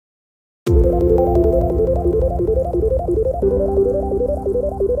Hey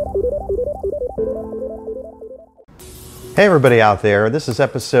everybody out there, this is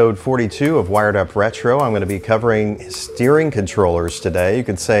episode 42 of Wired Up Retro. I'm going to be covering steering controllers today. You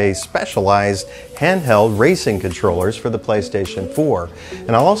could say specialized handheld racing controllers for the PlayStation 4.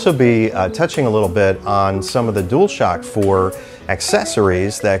 And I'll also be touching a little bit on some of the DualShock 4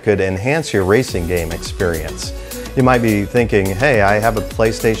 accessories that could enhance your racing game experience. You might be thinking, hey, I have a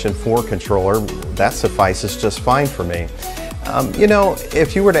PlayStation 4 controller, that suffices just fine for me. You know,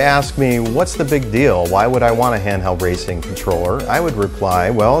 if you were to ask me, what's the big deal? Why would I want a handheld racing controller? I would reply,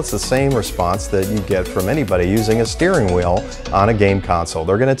 well, it's the same response that you get from anybody using a steering wheel on a game console.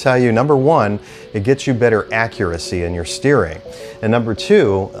 They're going to tell you, number one, it gets you better accuracy in your steering. And number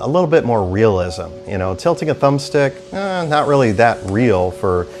two, a little bit more realism. You know, tilting a thumbstick, not really that real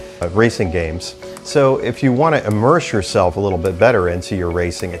for racing games. So if you want to immerse yourself a little bit better into your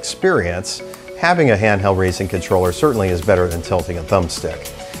racing experience, having a handheld racing controller certainly is better than tilting a thumbstick.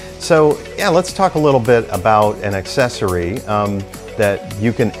 So yeah, let's talk a little bit about an accessory that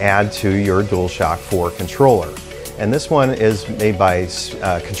you can add to your DualShock 4 controller. And this one is made by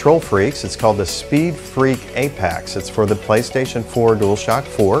Control Freaks. It's called the Speed Freak Apex. It's for the PlayStation 4 DualShock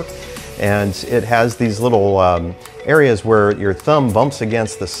 4. And it has these little areas where your thumb bumps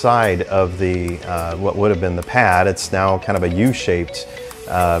against the side of the what would have been the pad. It's now kind of a U-shaped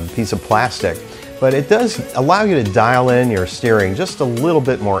piece of plastic. But it does allow you to dial in your steering just a little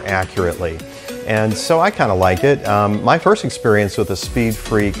bit more accurately. And so I kind of like it. My first experience with a Speed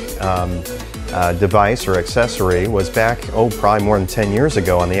Freak device or accessory was back, probably more than 10 years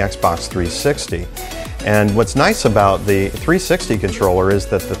ago on the Xbox 360. And what's nice about the 360 controller is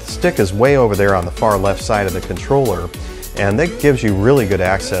that the stick is way over there on the far left side of the controller. And that gives you really good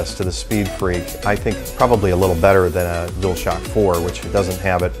access to the Speed Freak. I think probably a little better than a DualShock 4, which doesn't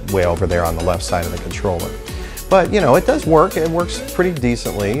have it way over there on the left side of the controller. But you know, it does work. It works pretty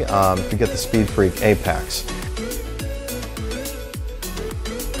decently to get the Speed Freak Apex.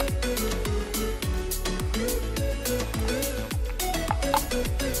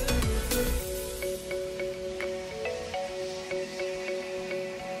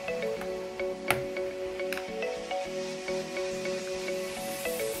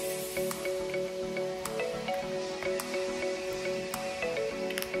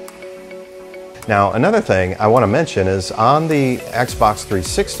 Now, another thing I want to mention is on the Xbox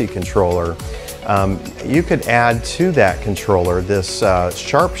 360 controller, you could add to that controller this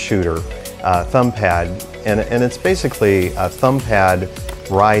sharpshooter thumb pad, and it's basically a thumb pad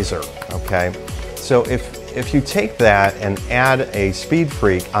riser, okay? So if you take that and add a Speed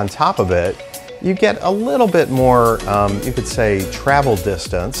Freak on top of it, you get a little bit more, you could say, travel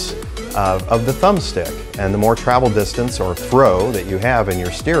distance of the thumbstick. And the more travel distance or throw that you have in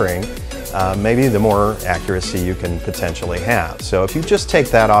your steering, maybe the more accuracy you can potentially have. So if you just take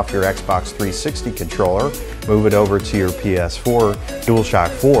that off your Xbox 360 controller, move it over to your PS4 DualShock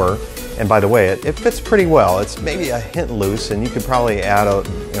 4, and by the way, it fits pretty well. It's maybe a hint loose, and you could probably add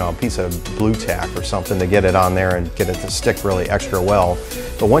a piece of blue tack or something to get it on there and get it to stick really extra well.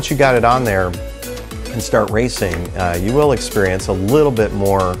 But once you got it on there and start racing, you will experience a little bit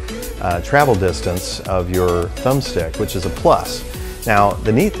more travel distance of your thumbstick, which is a plus. Now,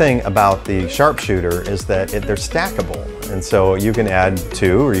 the neat thing about the sharpshooter is that they're stackable, and so you can add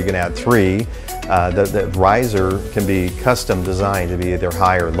 2 or you can add 3. The riser can be custom designed to be either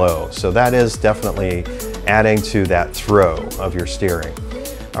high or low, so that is definitely adding to that throw of your steering.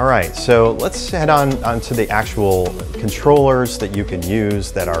 All right, so let's head on to the actual controllers that you can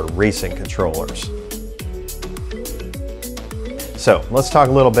use that are racing controllers. So let's talk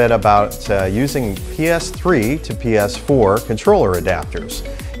a little bit about using PS3 to PS4 controller adapters.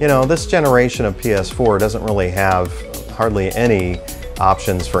 You know, this generation of PS4 doesn't really have hardly any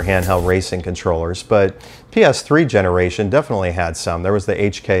options for handheld racing controllers, but PS3 generation definitely had some. There was the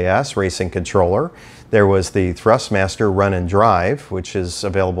HKS racing controller. There was the Thrustmaster Run and Drive, which is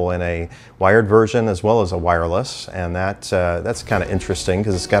available in a wired version as well as a wireless, and that's kind of interesting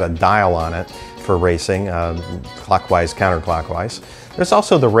because it's got a dial on it for racing, clockwise, counterclockwise. There's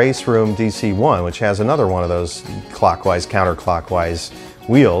also the Race Room DC-1, which has another one of those clockwise, counterclockwise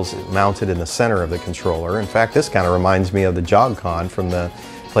wheels mounted in the center of the controller. In fact, this kind of reminds me of the Jog-Con from the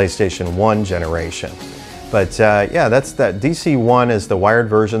PlayStation 1 generation. But yeah, that DC-1 is the wired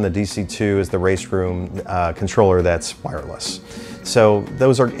version, the DC-2 is the Race Room controller that's wireless. So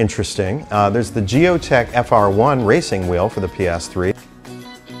those are interesting. There's the Geotech FR1 racing wheel for the PS3.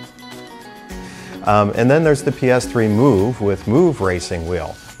 And then there's the PS3 Move with Move racing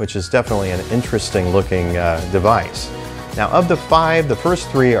wheel, which is definitely an interesting looking device. Now of the 5, the first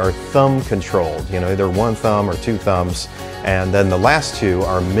 3 are thumb controlled, either 1 thumb or 2 thumbs, and then the last 2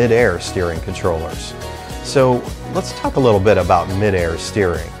 are mid-air steering controllers. So let's talk a little bit about mid-air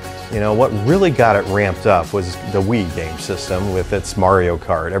steering. What really got it ramped up was the Wii game system with its Mario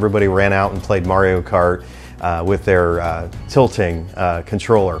Kart. Everybody ran out and played Mario Kart with their tilting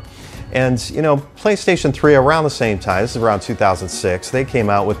controller. And PlayStation 3 around the same time, this is around 2006, they came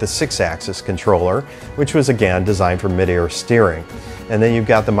out with the 6-axis controller, which was again designed for mid-air steering. And then you've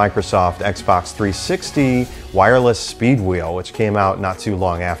got the Microsoft Xbox 360 wireless speed wheel, which came out not too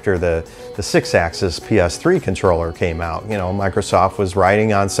long after the 6-axis PS3 controller came out. Microsoft was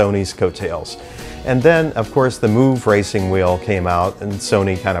riding on Sony's coattails. And then, of course, the Move racing wheel came out, and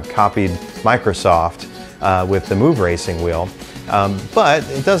Sony kind of copied Microsoft with the Move racing wheel. But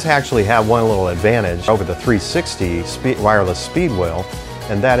it does actually have one little advantage over the 360 wireless speed wheel,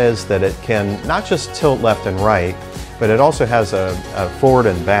 and that is that it can not just tilt left and right, but it also has a forward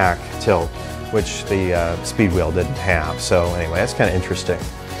and back tilt, which the speed wheel didn't have. So anyway, that's kind of interesting.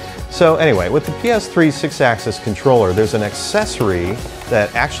 So anyway, with the PS3 6-axis controller, there's an accessory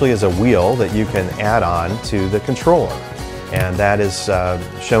that actually is a wheel that you can add on to the controller, and that is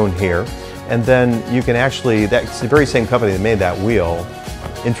shown here. And then you can actually, that's the very same company that made that wheel,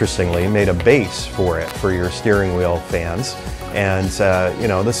 interestingly, made a base for it for your steering wheel fans. And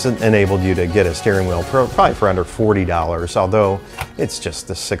this enabled you to get a steering wheel probably for under $40, although it's just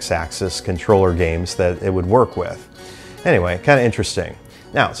the 6-axis controller games that it would work with. Anyway, kind of interesting.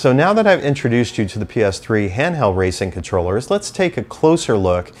 Now that I've introduced you to the PS3 handheld racing controllers, let's take a closer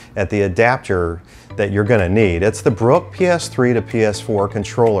look at the adapter that you're going to need. It's the Brook PS3 to PS4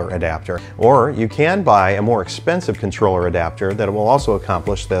 controller adapter. Or you can buy a more expensive controller adapter that will also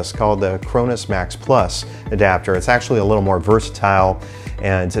accomplish this, called the Cronus Max Plus adapter. It's actually a little more versatile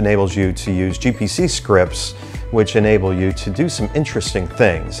and enables you to use GPC scripts, which enable you to do some interesting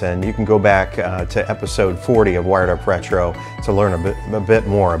things. And you can go back to episode 40 of Wired Up Retro to learn a bit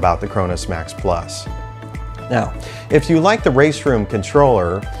more about the Cronus Max Plus. Now, if you like the Race Room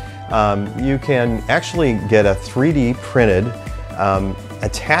controller, you can actually get a 3D printed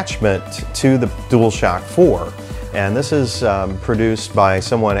attachment to the DualShock 4. And this is produced by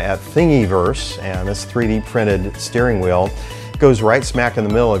someone at Thingiverse, and this 3D printed steering wheel goes right smack in the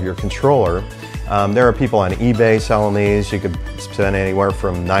middle of your controller. There are people on eBay selling these. You could spend anywhere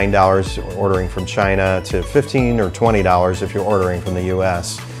from $9 ordering from China to $15 or $20 if you're ordering from the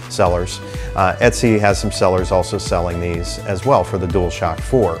US sellers. Etsy has some sellers also selling these as well for the DualShock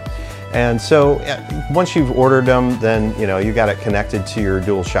 4. And so once you've ordered them, then you got it connected to your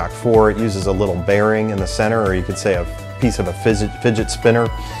DualShock 4. It uses a little bearing in the center, or you could say a piece of a fidget spinner.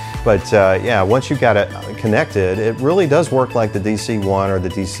 But yeah, once you got it connected, it really does work like the DC-1 or the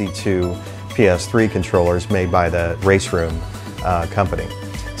DC-2 PS3 controllers made by the Race Room company.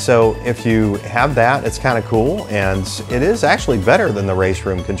 So if you have that, it's kind of cool, and it is actually better than the Race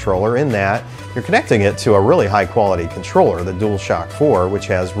Room controller in that you're connecting it to a really high quality controller, the DualShock 4, which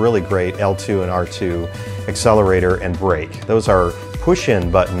has really great L2 and R2 accelerator and brake. Those are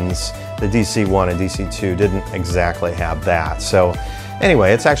push-in buttons. The DC-1 and DC-2 didn't exactly have that. So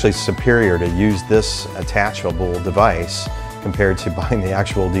anyway, it's actually superior to use this attachable device compared to buying the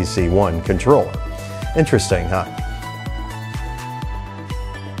actual DC-1 controller. Interesting, huh?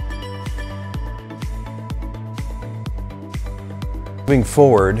 Moving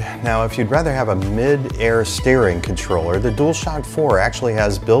forward, now if you'd rather have a mid-air steering controller, the DualShock 4 actually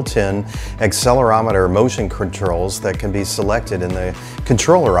has built-in accelerometer motion controls that can be selected in the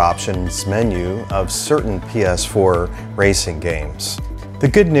controller options menu of certain PS4 racing games. The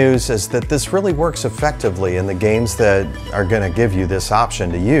good news is that this really works effectively in the games that are going to give you this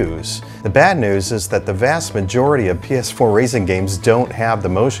option to use. The bad news is that the vast majority of PS4 racing games don't have the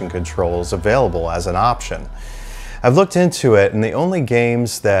motion controls available as an option. I've looked into it, and the only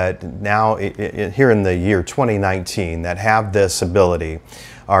games that now, here in the year 2019, that have this ability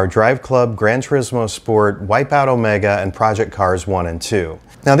are Drive Club, Gran Turismo Sport, Wipeout Omega, and Project Cars 1 and 2.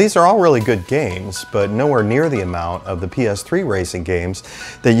 Now these are all really good games, but nowhere near the amount of the PS3 racing games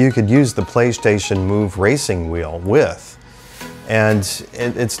that you could use the PlayStation Move racing wheel with. And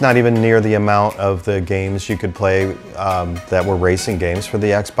it's not even near the amount of the games you could play that were racing games for the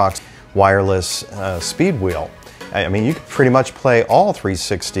Xbox wireless speed wheel. I mean, you could pretty much play all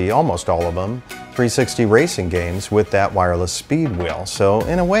 360, almost all of them, 360 racing games with that wireless speed wheel. So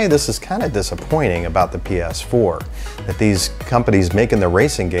in a way, this is kind of disappointing about the PS4, that these companies making the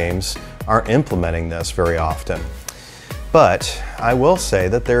racing games aren't implementing this very often. But I will say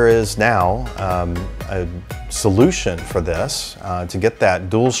that there is now a solution for this to get that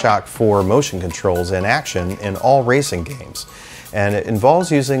DualShock 4 motion controls in action in all racing games. And it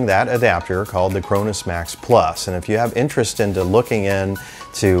involves using that adapter called the Cronus Max Plus. And if you have interest into looking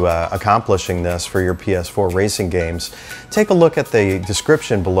into accomplishing this for your PS4 racing games, take a look at the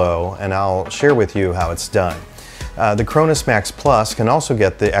description below and I'll share with you how it's done. The Cronus Max Plus can also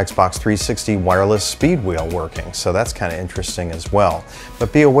get the Xbox 360 wireless speed wheel working, so that's kind of interesting as well.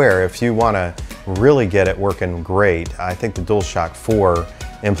 But be aware, if you want to really get it working great, I think the DualShock 4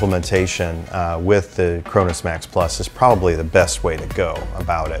 implementation with the Cronus Max Plus is probably the best way to go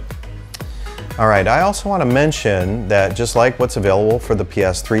about it. Alright, I also want to mention that just like what's available for the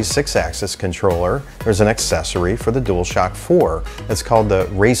PS3 6-axis controller, there's an accessory for the DualShock 4 that's called the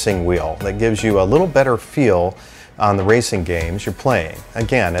Racing Wheel that gives you a little better feel on the racing games you're playing.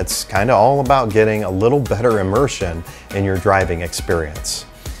 Again, it's kind of all about getting a little better immersion in your driving experience.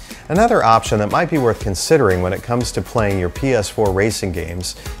 Another option that might be worth considering when it comes to playing your PS4 racing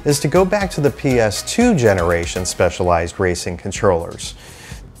games is to go back to the PS2 generation specialized racing controllers.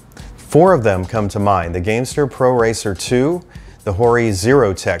 4 of them come to mind: the Gamester Pro Racer 2, the Hori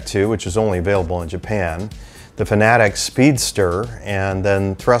Zero Tech 2, which is only available in Japan, the Fanatec Speedster, and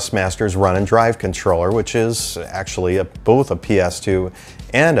then Thrustmaster's Run and Drive controller, which is actually both a PS2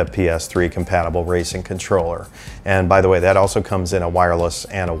 and a PS3 compatible racing controller. And by the way, that also comes in a wireless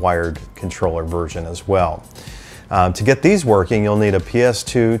and a wired controller version as well. To get these working, you'll need a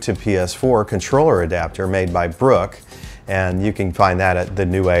PS2 to PS4 controller adapter made by Brook, and you can find that at the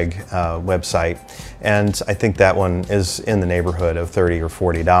Newegg website. And I think that one is in the neighborhood of $30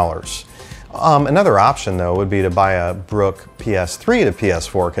 or $40. Another option though would be to buy a Brook PS3 to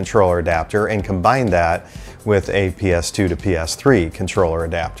PS4 controller adapter and combine that with a PS2 to PS3 controller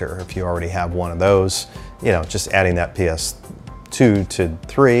adapter. If you already have one of those, you know, just adding that PS2 to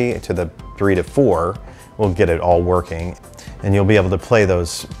 3 to the 3 to 4 will get it all working. And you'll be able to play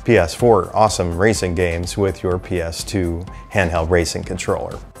those PS4 awesome racing games with your PS2 handheld racing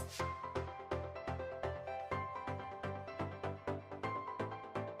controller.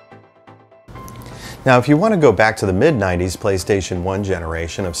 Now, if you want to go back to the mid-90s PlayStation 1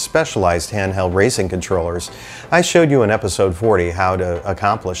 generation of specialized handheld racing controllers, I showed you in episode 40 how to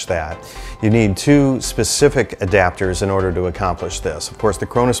accomplish that. You need 2 specific adapters in order to accomplish this. Of course, the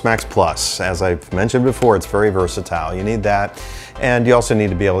Cronus Max Plus, as I've mentioned before, it's very versatile. You need that, and you also need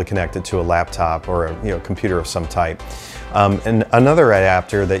to be able to connect it to a laptop or a computer of some type. And another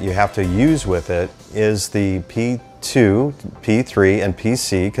adapter that you have to use with it is the P2, P3, and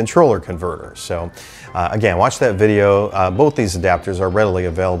PC controller converter. So again, watch that video. Both these adapters are readily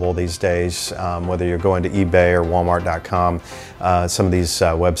available these days, whether you're going to eBay or Walmart.com. Some of these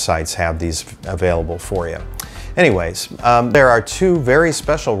websites have these available for you. Anyways, there are 2 very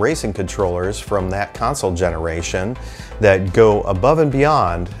special racing controllers from that console generation that go above and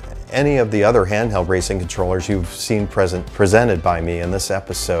beyond any of the other handheld racing controllers you've seen presented by me in this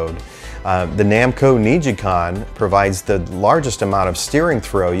episode. The Namco Nijicon provides the largest amount of steering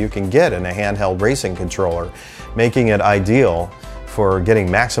throw you can get in a handheld racing controller, making it ideal for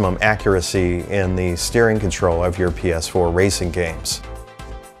getting maximum accuracy in the steering control of your PS4 racing games.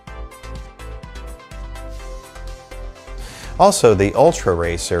 Also, the Ultra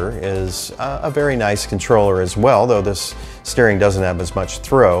Racer is a very nice controller as well, though this steering doesn't have as much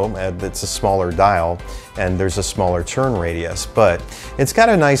throw. It's a smaller dial and there's a smaller turn radius, but it's got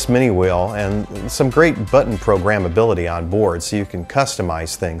a nice mini wheel and some great button programmability on board, so you can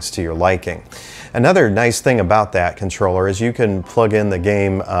customize things to your liking. Another nice thing about that controller is you can plug in the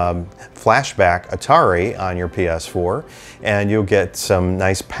game Flashback Atari on your PS4 and you'll get some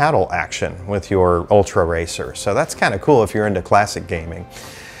nice paddle action with your Ultra Racer. So that's kind of cool if you're into classic gaming.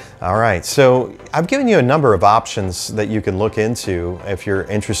 Alright, so I've given you a number of options that you can look into if you're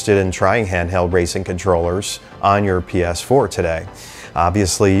interested in trying handheld racing controllers on your PS4 today.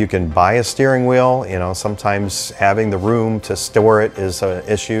 Obviously, you can buy a steering wheel. You know, sometimes having the room to store it is an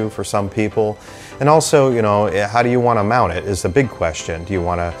issue for some people. And also, you know, how do you want to mount it is the big question. Do you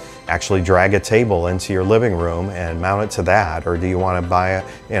want to actually drag a table into your living room and mount it to that, or do you want to buy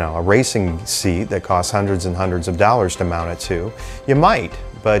a racing seat that costs hundreds and hundreds of dollars to mount it to? You might,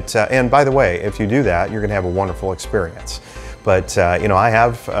 but and by the way, if you do that, you're going to have a wonderful experience. But you know, I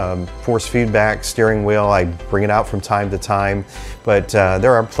have force feedback steering wheel. I bring it out from time to time, but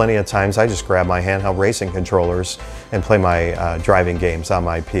there are plenty of times I just grab my handheld racing controllers and play my driving games on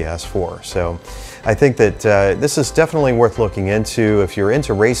my PS4. So I think that this is definitely worth looking into if you're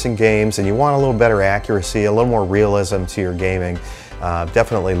into racing games and you want a little better accuracy, a little more realism to your gaming.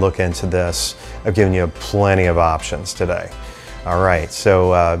 definitely look into this. I've given you plenty of options today. All right,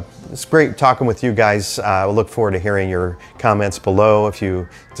 so it's great talking with you guys. I look forward to hearing your comments below. If you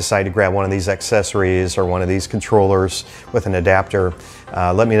decide to grab one of these accessories or one of these controllers with an adapter,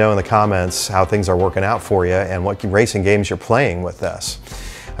 let me know in the comments how things are working out for you and what racing games you're playing with this.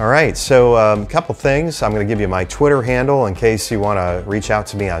 All right, so a couple things. I'm going to give you my Twitter handle in case you want to reach out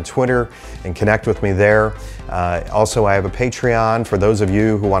to me on Twitter and connect with me there. Also, I have a Patreon for those of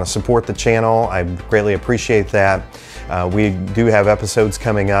you who want to support the channel. I greatly appreciate that. We do have episodes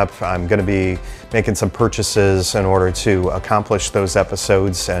coming up. I'm going to be making some purchases in order to accomplish those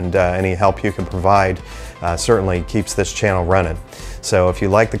episodes, and any help you can provide certainly keeps this channel running. So if you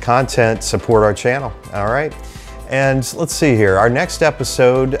like the content, support our channel. All right. And let's see here, our next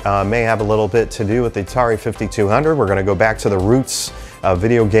episode may have a little bit to do with the Atari 5200. We're going to go back to the roots of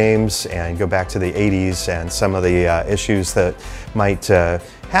video games and go back to the 80s and some of the issues that might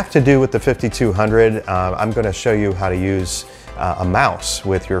have to do with the 5200. I'm going to show you how to use a mouse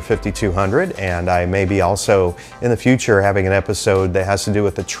with your 5200, and I may be also in the future having an episode that has to do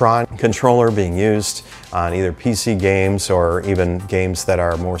with the Tron controller being used on either PC games or even games that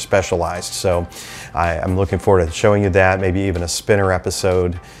are more specialized. So I'm looking forward to showing you that, maybe even a spinner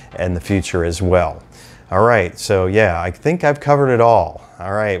episode in the future as well. All right, so yeah, I think I've covered it all.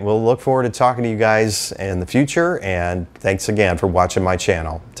 All right, we'll look forward to talking to you guys in the future, and thanks again for watching my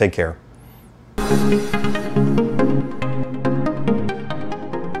channel. Take care.